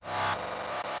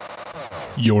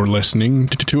You're listening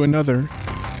to another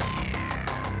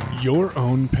Your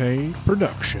Own Pay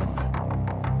production.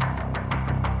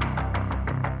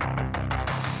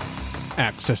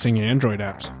 Accessing Android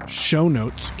apps. Show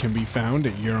notes can be found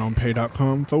at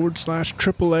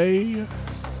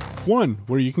yourownpay.com/AAA1,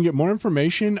 where you can get more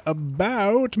information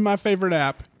about my favorite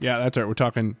app. Yeah, that's right. We're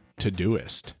talking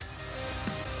ToDoIst.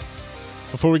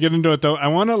 Before we get into it, though, I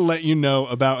want to let you know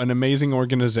about an amazing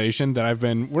organization that I've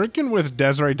been working with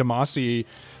Desiree Damasi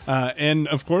and,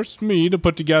 of course, me to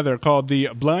put together called the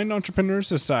Blind Entrepreneur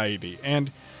Society.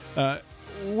 And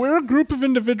we're a group of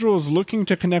individuals looking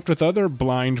to connect with other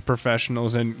blind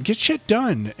professionals and get shit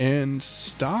done and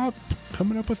stop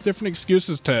coming up with different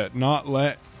excuses to not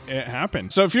let it happen.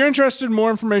 So if you're interested in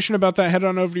more information about that, head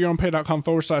on over to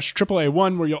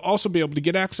yourownpay.com/AAA1, where you'll also be able to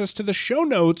get access to the show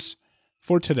notes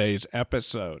for today's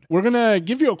episode. We're going to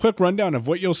give you a quick rundown of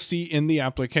what you'll see in the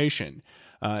application.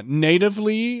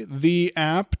 Natively, the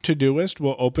app ToDoIst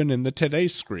will open in the Today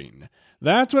screen.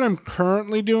 That's what I'm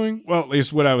currently doing. Well, at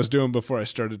least what I was doing before I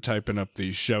started typing up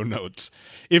these show notes.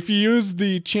 If you use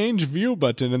the Change View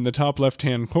button in the top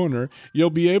left-hand corner,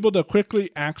 you'll be able to quickly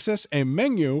access a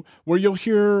menu where you'll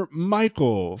hear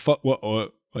Michael.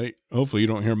 Wait, hopefully you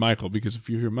don't hear Michael, because if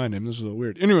you hear my name, this is a little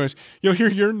weird. Anyways, you'll hear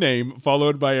your name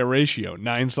followed by a ratio.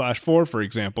 9/4, for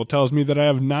example, tells me that I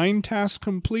have 9 tasks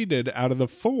completed out of the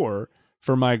 4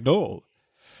 for my goal.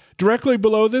 Directly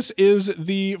below this is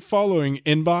the following: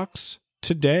 inbox,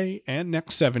 today, and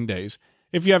next 7 days.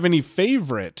 If you have any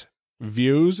favorite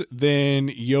views,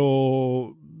 then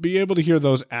you'll be able to hear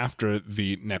those after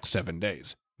the next 7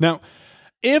 days. Now,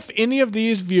 if any of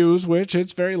these views, which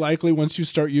it's very likely once you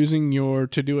start using your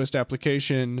ToDoIst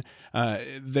application,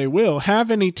 they will have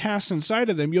any tasks inside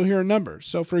of them, you'll hear a number.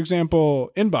 So, for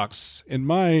example, inbox, in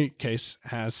my case,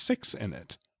 has 6 in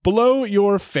it. Below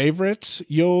your favorites,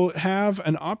 you'll have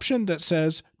an option that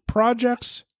says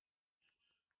projects,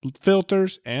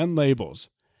 filters, and labels.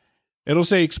 It'll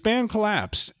say expand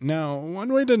collapse. Now,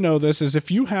 one way to know this is if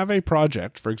you have a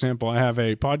project, for example, I have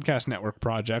a podcast network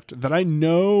project that I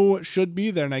know should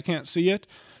be there and I can't see it,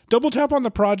 double tap on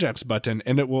the projects button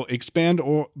and it will expand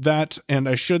that, and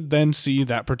I should then see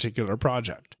that particular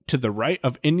project. To the right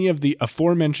of any of the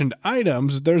aforementioned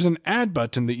items, there's an add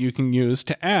button that you can use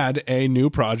to add a new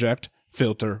project,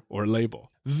 filter, or label.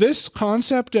 This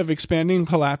concept of expanding and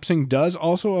collapsing does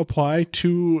also apply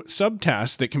to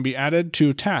subtasks that can be added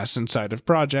to tasks inside of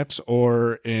projects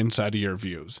or inside of your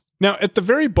views. Now, at the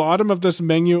very bottom of this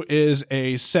menu is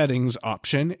a settings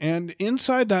option, and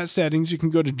inside that settings, you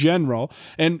can go to general,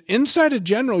 and inside of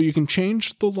general, you can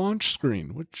change the launch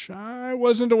screen, which I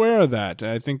wasn't aware of that.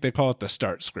 I think they call it the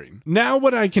start screen. Now,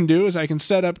 what I can do is I can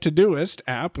set up ToDoIst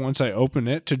app once I open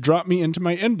it to drop me into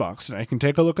my inbox, and I can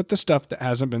take a look at the stuff that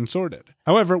hasn't been sorted.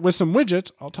 However, with some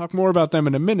widgets, I'll talk more about them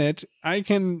in a minute, I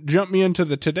can jump me into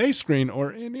the Today screen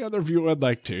or any other view I'd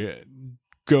like to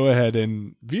go ahead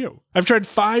and view. I've tried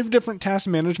 5 different task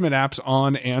management apps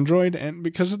on Android, and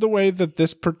because of the way that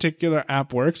this particular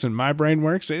app works and my brain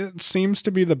works, it seems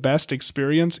to be the best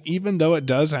experience, even though it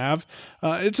does have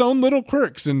its own little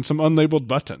quirks and some unlabeled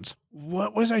buttons.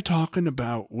 What was I talking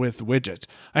about with widgets?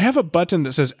 I have a button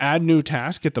that says add new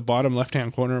task at the bottom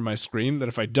left-hand corner of my screen that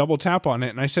if I double tap on it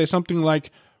and I say something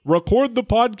like, record the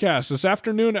podcast this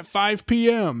afternoon at 5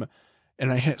 p.m.,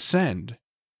 and I hit send,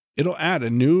 it'll add a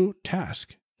new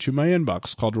task to my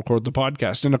inbox called Record the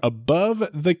Podcast. And above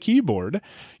the keyboard,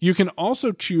 you can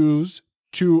also choose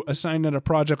to assign it a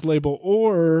project label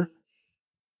or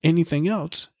anything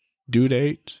else, due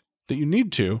date that you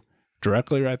need to,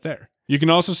 directly right there. You can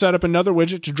also set up another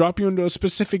widget to drop you into a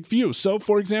specific view. So,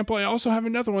 for example, I also have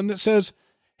another one that says,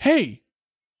 hey,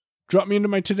 drop me into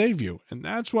my Today view. And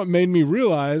that's what made me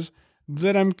realize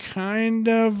that I'm kind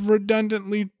of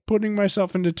redundantly putting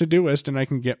myself into ToDoIst and I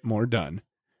can get more done.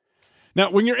 Now,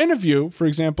 when you're in a view, for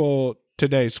example,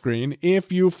 Today screen,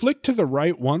 if you flick to the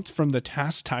right once from the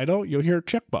task title, you'll hear a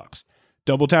checkbox.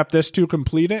 Double tap this to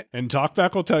complete it, and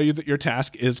TalkBack will tell you that your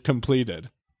task is completed.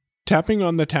 Tapping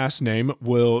on the task name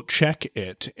will check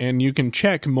it, and you can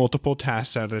check multiple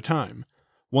tasks at a time.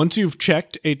 Once you've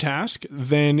checked a task,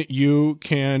 then you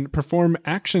can perform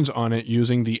actions on it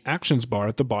using the actions bar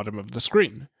at the bottom of the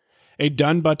screen. A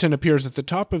done button appears at the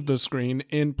top of the screen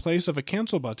in place of a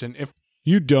cancel button if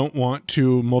you don't want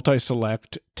to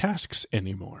multi-select tasks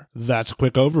anymore. That's a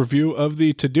quick overview of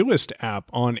the ToDoIst app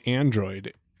on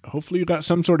Android. Hopefully you got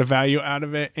some sort of value out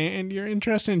of it and you're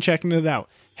interested in checking it out.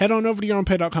 Head on over to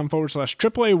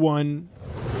yourownpay.com/AAA1.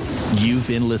 You've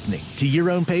been listening to Your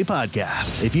Own Pay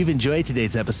Podcast. If you've enjoyed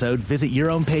today's episode, visit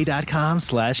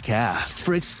yourownpay.com/cast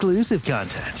for exclusive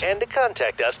content and to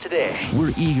contact us today.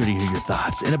 We're eager to hear your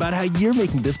thoughts and about how you're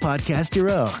making this podcast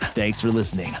your own. Thanks for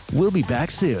listening. We'll be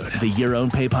back soon. The Your Own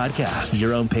Pay Podcast,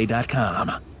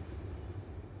 yourownpay.com.